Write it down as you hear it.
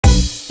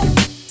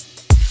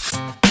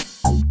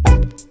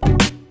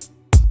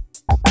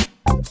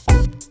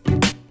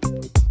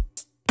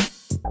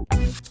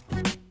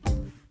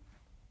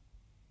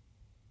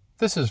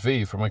This is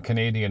V from a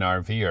Canadian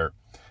RVer.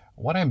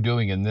 What I'm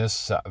doing in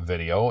this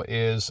video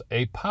is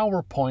a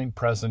PowerPoint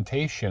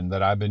presentation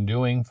that I've been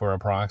doing for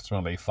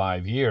approximately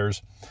 5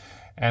 years,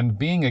 and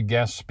being a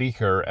guest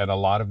speaker at a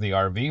lot of the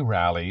RV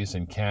rallies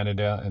in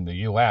Canada and the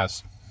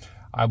US,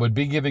 I would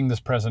be giving this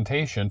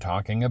presentation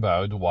talking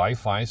about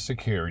Wi-Fi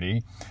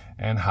security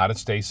and how to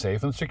stay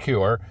safe and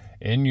secure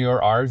in your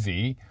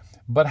RV,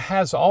 but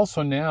has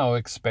also now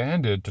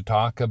expanded to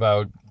talk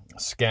about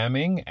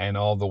scamming and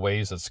all the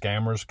ways that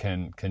scammers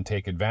can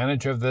take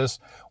advantage of this,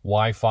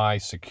 Wi-Fi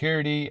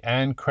security,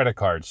 and credit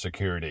card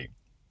security.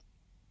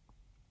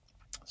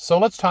 So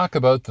let's talk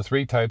about the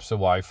 3 types of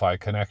Wi-Fi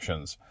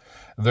connections.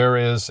 There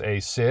is a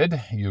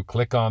SID. You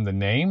click on the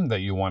name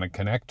that you want to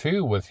connect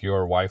to with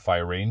your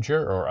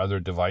WiFiRanger or other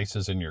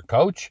devices in your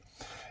coach.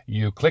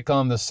 You click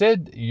on the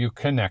SID, you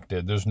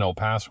connected. There's no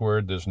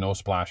password, there's no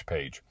splash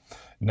page.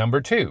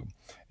 Number 2,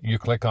 you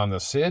click on the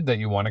SID that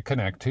you want to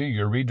connect to.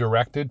 You're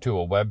redirected to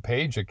a web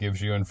page that gives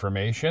you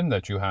information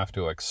that you have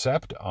to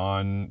accept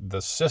on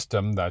the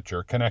system that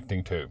you're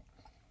connecting to.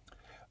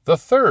 The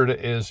third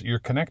is you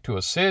connect to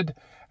a SID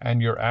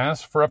and you're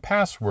asked for a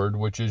password,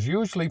 which is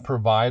usually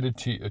provided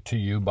to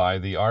you by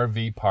the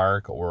RV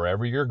park or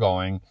wherever you're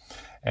going,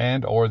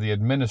 and or the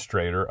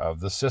administrator of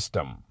the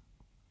system.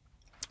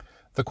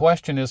 The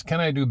question is, can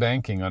I do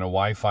banking on a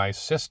Wi-Fi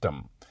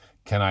system?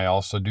 Can I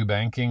also do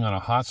banking on a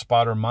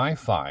hotspot or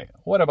MiFi?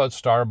 What about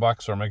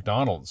Starbucks or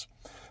McDonald's?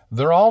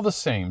 They're all the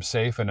same,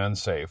 safe and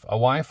unsafe. A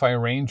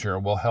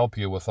WiFiRanger will help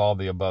you with all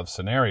the above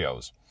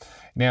scenarios.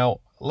 Now,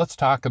 let's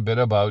talk a bit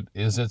about,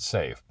 is it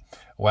safe?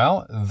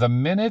 Well, the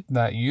minute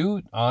that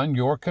you, on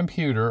your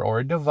computer or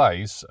a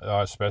device,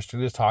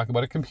 especially let's talk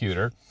about a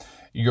computer,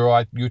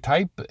 you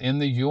type in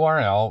the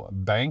URL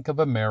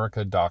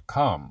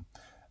bankofamerica.com.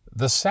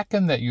 The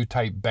second that you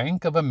type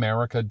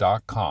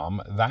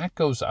bankofamerica.com, that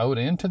goes out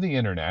into the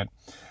internet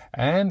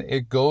and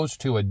it goes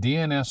to a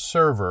DNS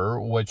server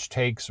which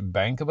takes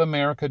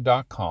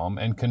bankofamerica.com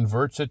and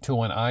converts it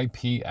to an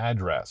IP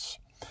address.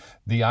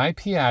 The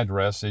IP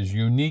address is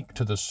unique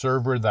to the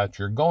server that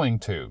you're going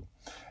to.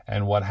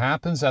 And what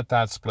happens at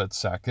that split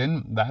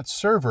second, that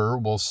server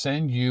will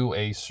send you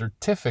a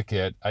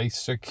certificate, a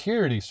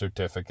security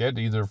certificate,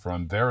 either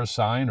from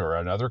VeriSign or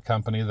another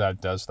company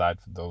that does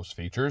those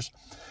features.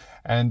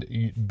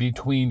 And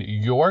between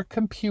your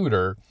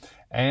computer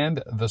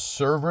and the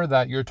server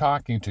that you're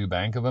talking to,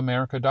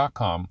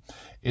 bankofamerica.com,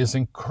 is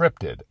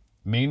encrypted,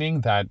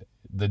 meaning that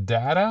the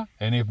data,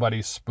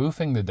 anybody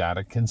spoofing the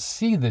data can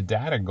see the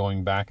data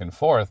going back and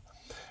forth,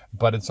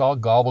 but it's all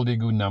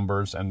gobbledygook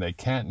numbers and they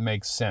can't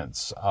make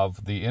sense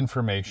of the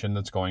information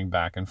that's going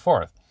back and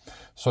forth.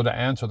 So to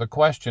answer the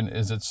question,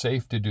 is it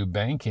safe to do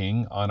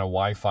banking on a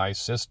Wi-Fi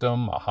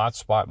system, a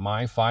hotspot,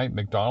 MiFi,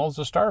 McDonald's,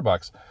 or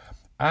Starbucks?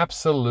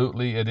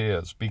 Absolutely it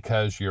is,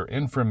 because your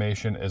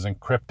information is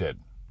encrypted.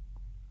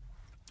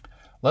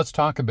 Let's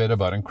talk a bit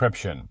about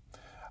encryption.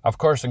 Of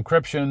course,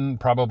 encryption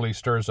probably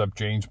stirs up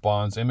James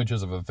Bond's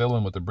images of a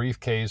villain with a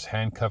briefcase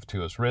handcuffed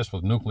to his wrist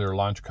with nuclear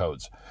launch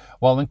codes.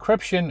 Well,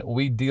 encryption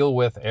we deal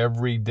with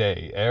every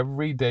day.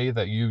 Every day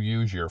that you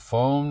use your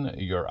phone,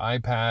 your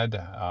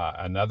iPad,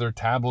 another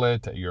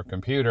tablet, your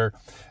computer,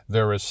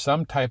 there is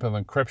some type of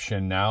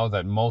encryption now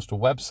that most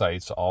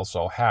websites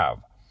also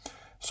have.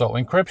 So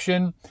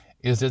encryption,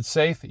 is it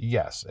safe?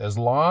 Yes, as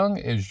long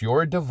as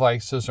your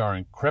devices are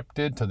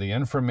encrypted to the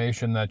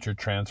information that you're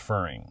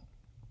transferring.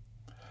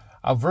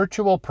 A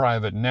virtual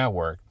private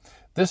network,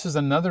 this is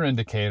another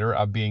indicator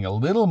of being a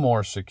little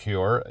more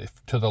secure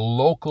to the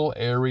local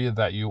area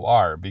that you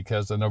are,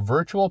 because in a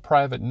virtual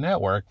private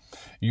network,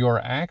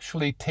 you're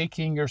actually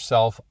taking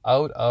yourself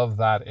out of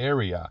that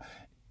area.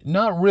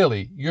 Not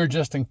really, you're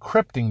just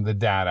encrypting the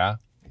data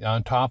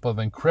on top of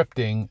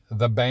encrypting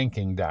the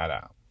banking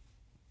data.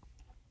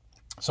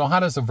 So how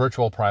does a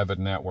virtual private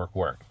network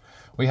work?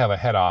 We have a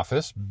head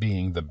office,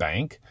 being the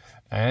bank,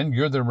 and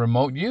you're the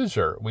remote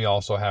user. We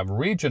also have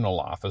regional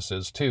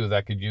offices too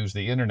that could use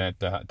the internet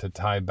to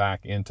tie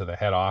back into the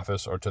head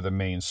office or to the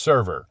main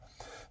server.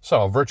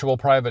 So a virtual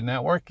private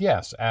network,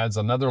 yes, adds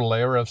another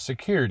layer of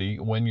security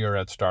when you're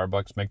at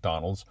Starbucks,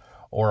 McDonald's,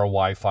 or a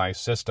Wi-Fi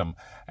system.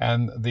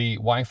 And the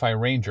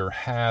WiFiRanger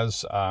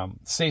has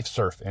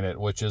SafeSurf in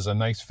it, which is a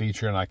nice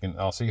feature, and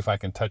I'll see if I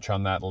can touch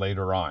on that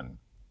later on.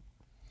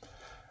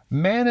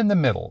 Man in the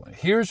middle,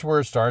 here's where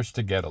it starts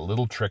to get a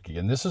little tricky,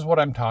 and this is what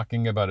I'm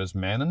talking about, is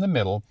man in the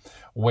middle,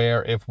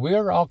 where if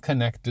we're all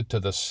connected to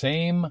the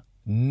same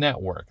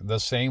network, the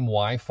same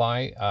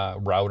Wi-Fi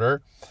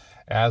router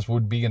as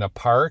would be in a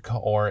park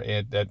or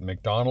at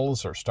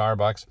McDonald's or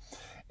Starbucks,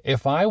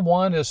 if I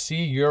want to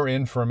see your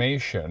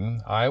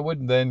information, I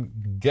would then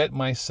get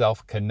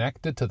myself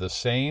connected to the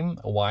same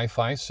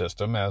Wi-Fi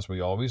system as we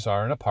always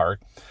are in a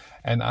park,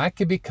 and I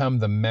could become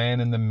the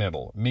man in the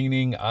middle,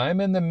 meaning I'm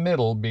in the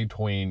middle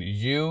between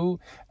you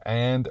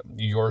and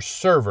your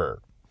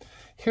server.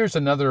 Here's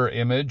another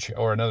image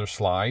or another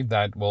slide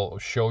that will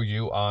show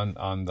you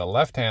on the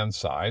left-hand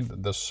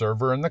side, the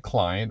server and the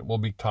client will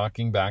be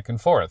talking back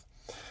and forth.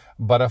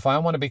 But if I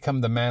want to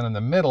become the man in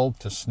the middle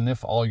to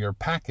sniff all your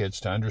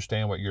packets to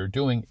understand what you're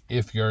doing,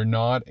 if you're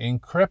not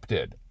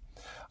encrypted.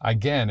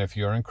 Again, if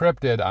you're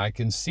encrypted, I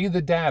can see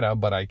the data,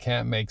 but I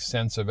can't make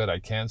sense of it. I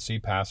can't see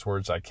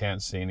passwords. I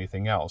can't see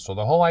anything else. So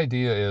the whole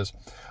idea is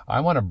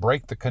I want to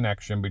break the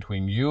connection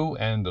between you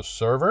and the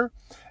server,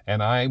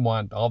 and I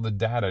want all the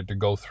data to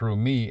go through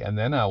me, and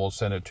then I will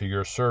send it to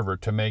your server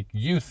to make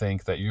you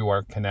think that you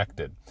are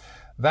connected.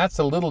 That's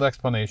a little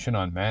explanation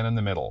on man in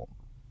the middle.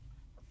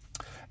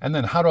 And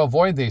then how to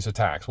avoid these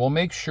attacks. Well,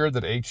 make sure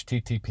that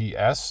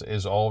HTTPS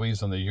is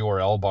always on the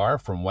URL bar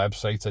from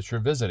websites that you're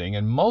visiting.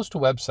 And most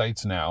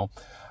websites now,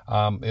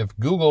 if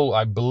Google,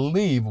 I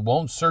believe,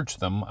 won't search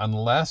them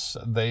unless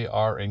they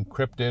are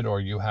encrypted or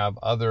you have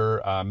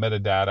other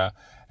metadata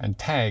and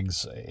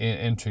tags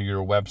into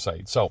your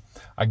website. So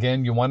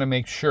again, you want to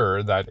make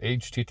sure that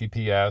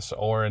HTTPS,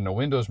 or in a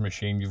Windows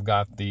machine, you've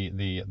got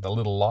the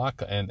little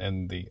lock,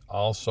 and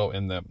also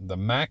in the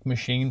Mac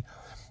machine,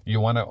 you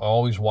want to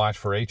always watch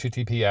for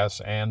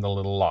HTTPS and the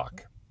little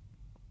lock.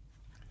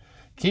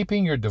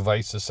 Keeping your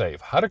devices safe.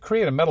 How to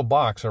create a metal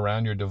box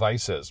around your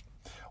devices.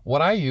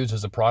 What I use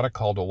is a product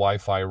called a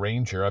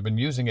WiFiRanger. I've been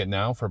using it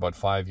now for about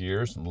 5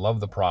 years and love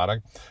the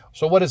product.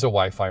 So what is a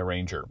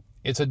WiFiRanger?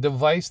 It's a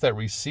device that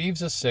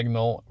receives a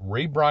signal,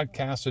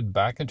 rebroadcasted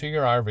back into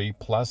your RV,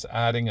 plus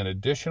adding an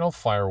additional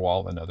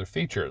firewall and other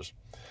features.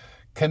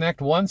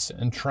 Connect once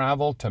and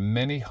travel to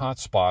many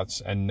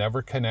hotspots and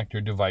never connect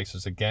your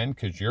devices again,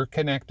 because you're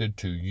connected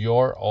to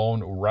your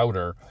own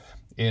router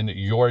in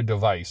your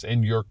device,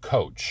 in your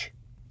coach.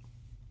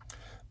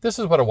 This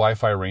is what a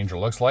WiFiRanger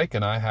looks like,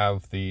 and I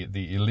have the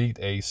Elite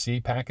AC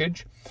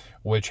package,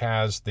 which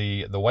has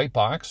the white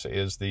box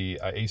is the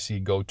AC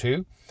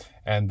Go-To,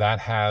 and that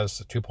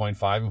has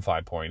 2.5 and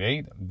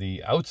 5.8.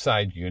 The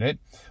outside unit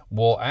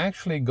will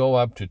actually go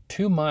up to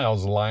 2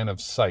 miles line of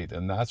sight,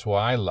 and that's what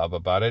I love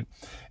about it.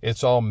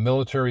 It's all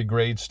military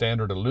grade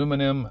standard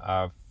aluminum,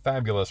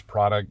 fabulous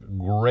product,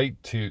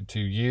 great to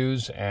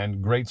use,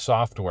 and great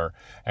software.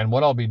 And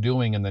what I'll be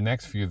doing in the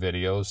next few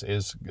videos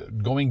is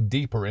going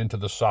deeper into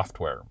the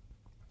software.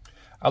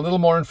 A little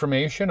more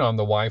information on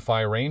the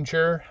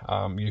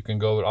WiFiRanger. You can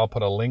go, I'll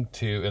put a link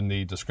to in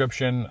the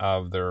description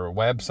of their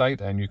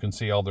website, and you can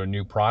see all their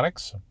new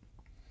products.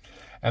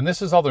 And this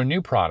is all their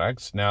new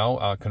products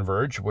now,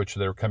 Converge, which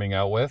they're coming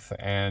out with.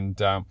 And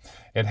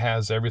it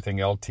has everything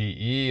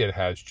LTE, it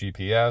has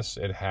GPS,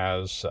 it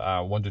has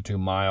 1 to 2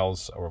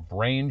 miles of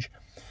range.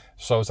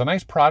 So it's a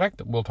nice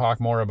product. We'll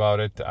talk more about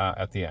it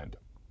at the end.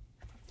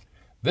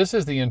 This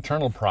is the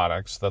internal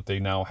products that they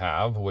now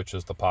have, which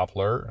is the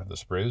Poplar, the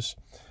Spruce,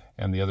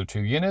 and the other 2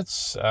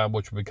 units,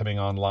 which will be coming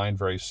online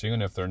very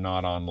soon if they're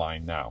not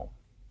online now.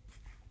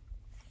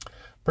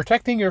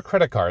 Protecting your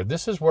credit card.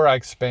 This is where I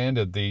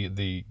expanded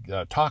the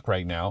talk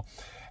right now.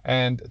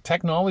 And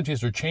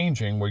technologies are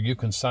changing where you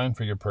can sign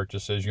for your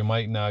purchases. You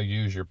might now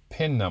use your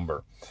PIN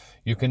number.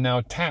 You can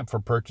now tap for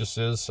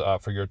purchases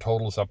for your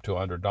totals up to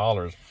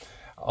 $100.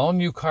 All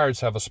new cards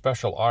have a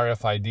special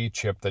RFID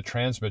chip that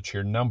transmits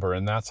your number,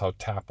 and that's how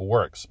tap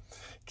works.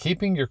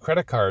 Keeping your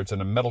credit cards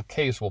in a metal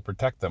case will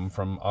protect them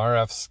from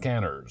RF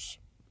scanners.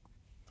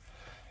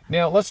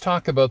 Now, let's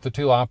talk about the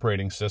 2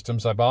 operating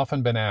systems. I've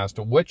often been asked,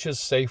 which is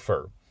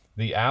safer,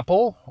 the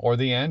Apple or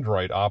the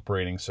Android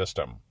operating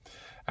system?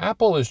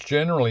 Apple is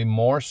generally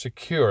more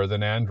secure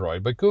than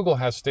Android, but Google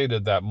has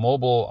stated that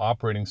mobile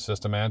operating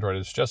system Android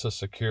is just as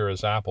secure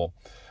as Apple.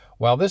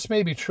 While this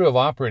may be true of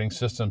operating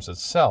systems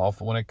itself,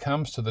 when it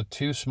comes to the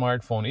 2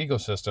 smartphone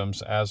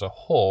ecosystems as a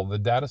whole, the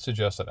data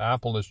suggests that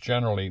Apple is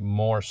generally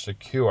more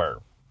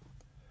secure.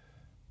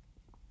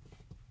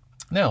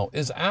 Now,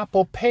 is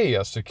Apple Pay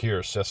a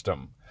secure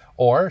system?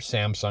 Or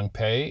Samsung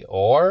Pay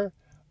or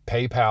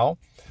PayPal?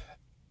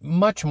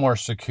 Much more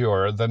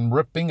secure than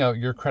ripping out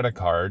your credit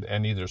card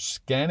and either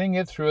scanning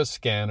it through a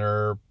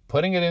scanner,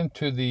 putting it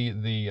into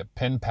the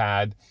PIN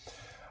pad.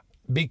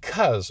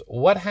 Because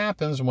what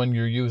happens when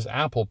you use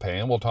Apple Pay,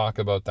 and we'll talk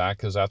about that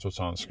because that's what's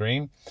on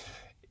screen,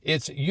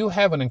 it's you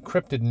have an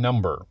encrypted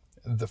number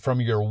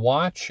from your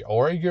watch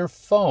or your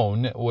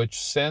phone, which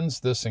sends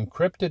this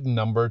encrypted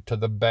number to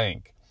the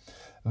bank.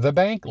 The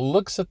bank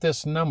looks at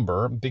this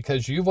number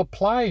because you've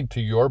applied to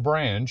your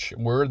branch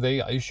where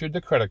they issued the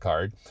credit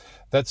card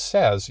that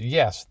says,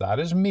 yes, that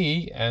is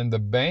me, and the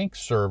bank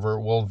server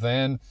will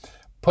then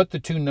put the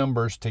 2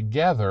 numbers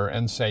together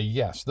and say,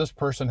 yes, this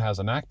person has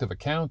an active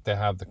account, they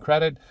have the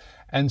credit,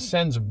 and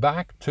sends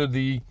back to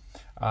the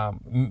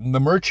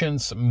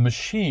merchant's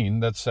machine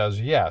that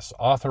says, yes,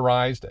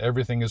 authorized,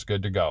 everything is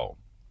good to go.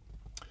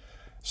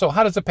 So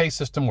how does the pay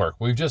system work?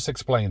 We've just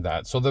explained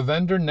that. So the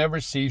vendor never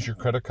sees your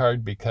credit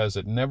card because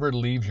it never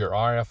leaves your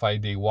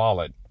RFID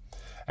wallet.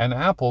 And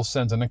Apple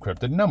sends an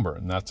encrypted number,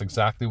 and that's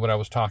exactly what I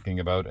was talking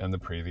about in the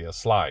previous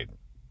slide.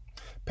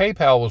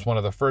 PayPal was one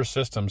of the first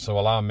systems to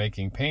allow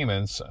making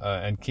payments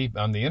and keep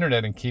on the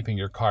internet and keeping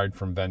your card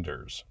from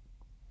vendors.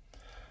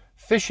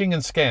 Phishing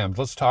and scams.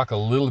 Let's talk a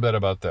little bit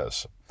about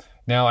this.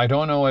 Now, I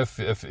don't know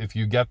if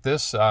you get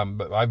this,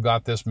 but I've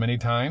got this many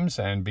times,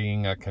 and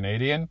being a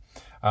Canadian,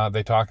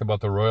 they talk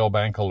about the Royal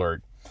Bank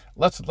Alert.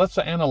 let's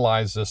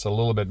analyze this a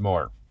little bit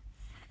more.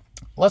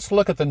 Let's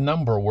look at the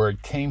number where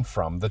it came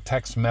from, the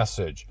text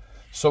message.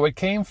 So it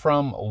came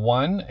from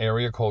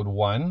area code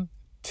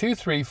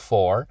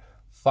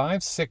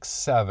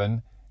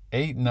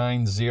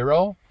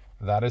 1-234-567-890.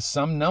 That is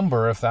some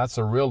number if that's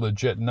a real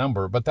legit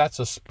number, but that's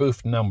a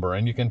spoofed number,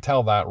 and you can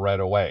tell that right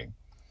away.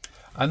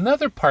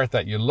 Another part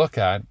that you look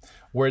at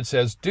where it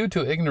says, due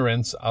to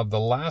ignorance of the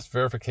last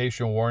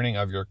verification warning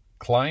of your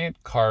client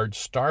card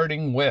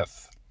starting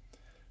with,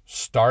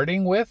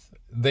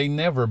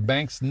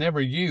 banks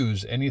never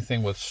use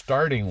anything with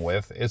starting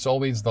with. It's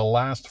always the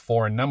last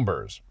four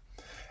numbers.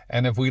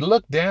 And if we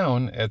look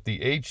down at the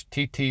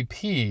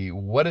HTTP,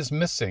 what is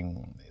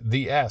missing?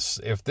 The S.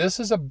 If this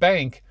is a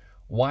bank,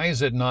 why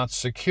is it not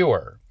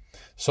secure?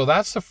 So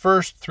that's the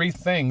first three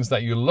things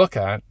that you look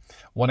at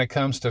when it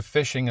comes to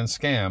phishing and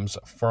scams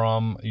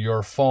from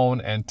your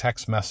phone and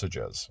text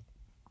messages.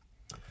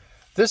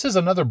 This is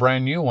another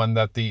brand new one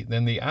that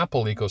in the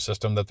Apple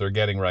ecosystem that they're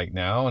getting right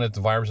now, and its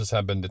viruses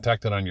have been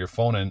detected on your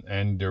phone,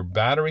 and your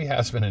battery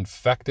has been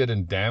infected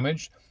and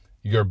damaged.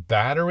 Your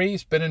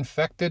battery's been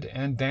infected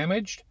and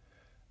damaged?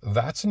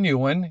 That's a new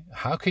one.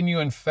 How can you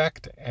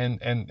infect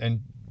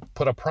and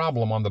put a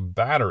problem on the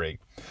battery?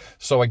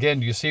 So again,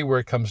 do you see where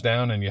it comes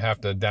down and you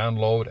have to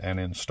download and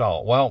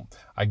install? Well,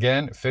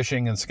 again,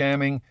 phishing and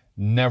scamming,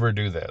 never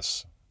do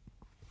this.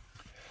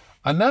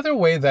 Another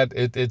way that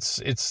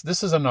this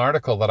is an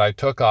article that I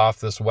took off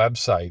this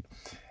website,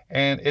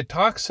 and it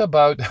talks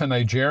about a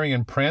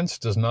Nigerian prince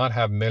does not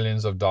have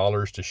millions of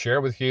dollars to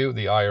share with you.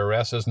 The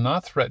IRS is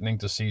not threatening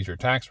to seize your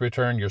tax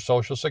return. Your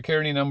social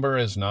security number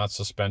is not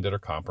suspended or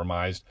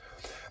compromised.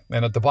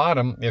 And at the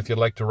bottom, if you'd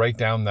like to write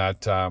down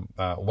that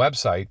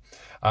website,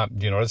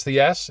 do you notice the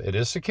S? It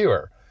is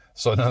secure.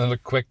 So another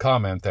quick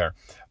comment there.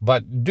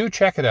 But do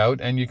check it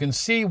out, and you can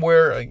see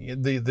where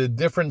the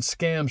different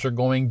scams are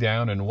going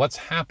down and what's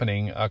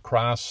happening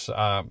across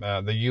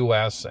the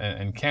U.S.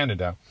 and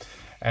Canada.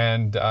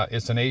 And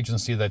it's an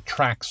agency that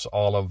tracks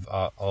all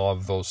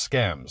of those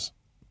scams.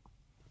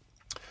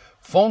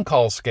 Phone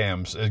call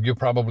scams, you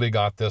probably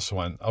got this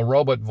one. A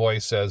robot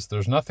voice says,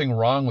 there's nothing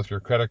wrong with your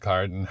credit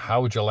card, and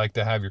how would you like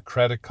to have your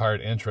credit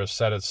card interest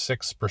set at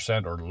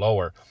 6% or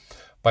lower?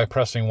 By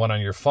pressing 1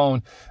 on your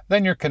phone,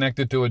 then you're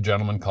connected to a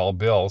gentleman called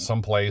Bill,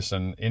 someplace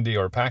in India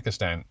or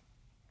Pakistan.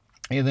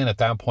 And then at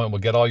that point, we'll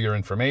get all your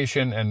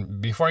information,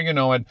 and before you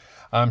know it,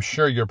 I'm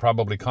sure you're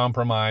probably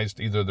compromised.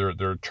 Either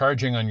they're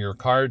charging on your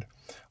card,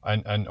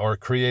 or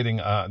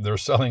they're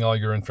selling all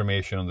your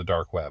information on the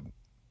dark web.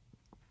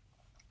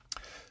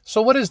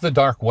 So what is the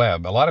dark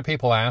web? A lot of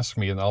people ask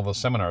me in all the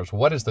seminars,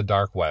 what is the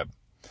dark web?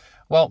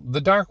 Well,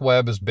 the dark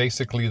web is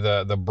basically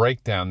the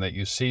breakdown that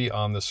you see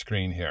on the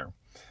screen here.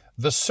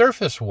 The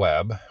surface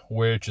web,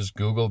 which is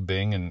Google,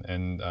 Bing,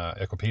 and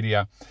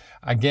Wikipedia,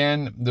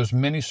 again, there's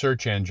many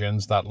search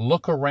engines that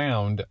look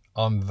around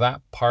on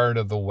that part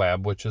of the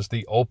web, which is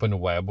the open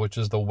web, which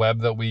is the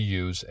web that we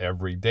use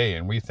every day.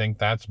 And we think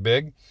that's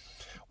big.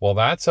 Well,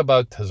 that's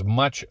about as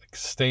much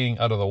staying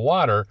out of the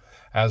water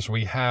as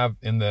we have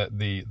in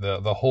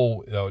the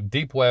whole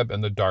deep web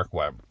and the dark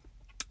web.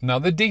 Now,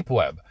 the deep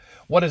web,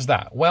 what is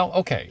that? Well,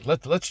 okay,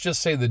 let's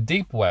just say the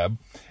deep web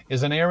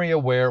is an area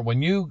where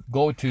when you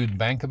go to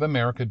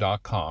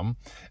bankofamerica.com,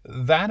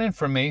 that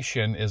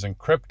information is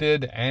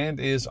encrypted and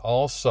is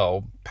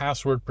also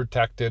password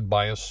protected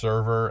by a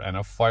server and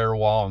a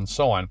firewall and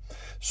so on.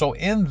 So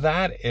in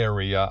that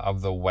area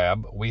of the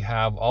web, we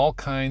have all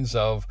kinds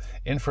of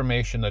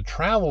information that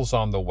travels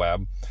on the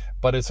web,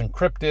 but it's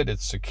encrypted,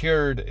 it's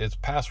secured, it's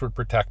password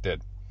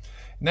protected.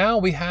 Now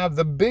we have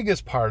the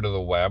biggest part of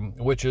the web,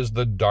 which is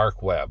the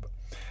dark web.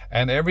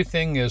 And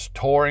everything is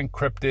Tor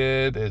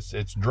encrypted,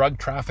 it's drug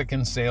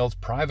trafficking, sales,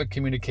 private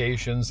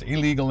communications,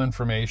 illegal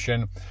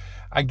information.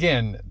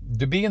 Again,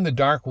 to be in the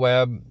dark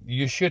web,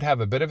 you should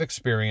have a bit of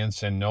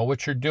experience and know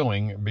what you're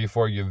doing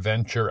before you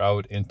venture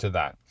out into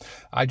that.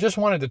 I just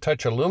wanted to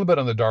touch a little bit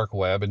on the dark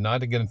web and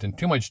not to get into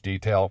too much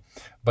detail,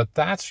 but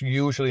that's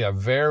usually a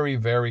very,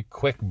 very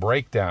quick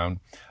breakdown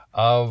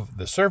of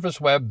the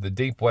surface web, the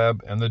deep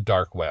web, and the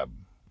dark web.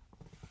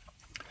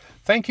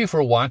 Thank you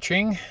for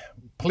watching.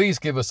 Please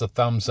give us a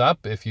thumbs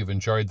up if you've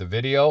enjoyed the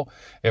video.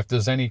 If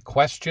there's any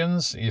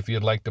questions, if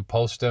you'd like to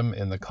post them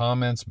in the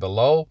comments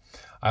below,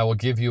 I will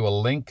give you a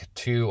link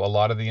to a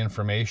lot of the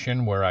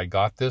information where I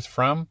got this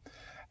from.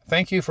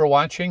 Thank you for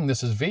watching.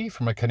 This is V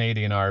from A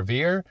Canadian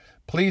RVer.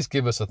 Please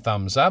give us a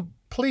thumbs up.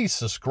 Please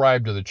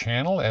subscribe to the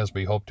channel as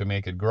we hope to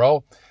make it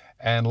grow.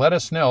 And let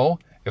us know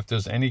if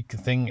there's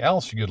anything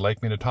else you'd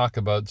like me to talk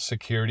about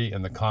security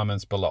in the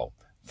comments below.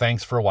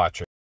 Thanks for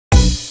watching.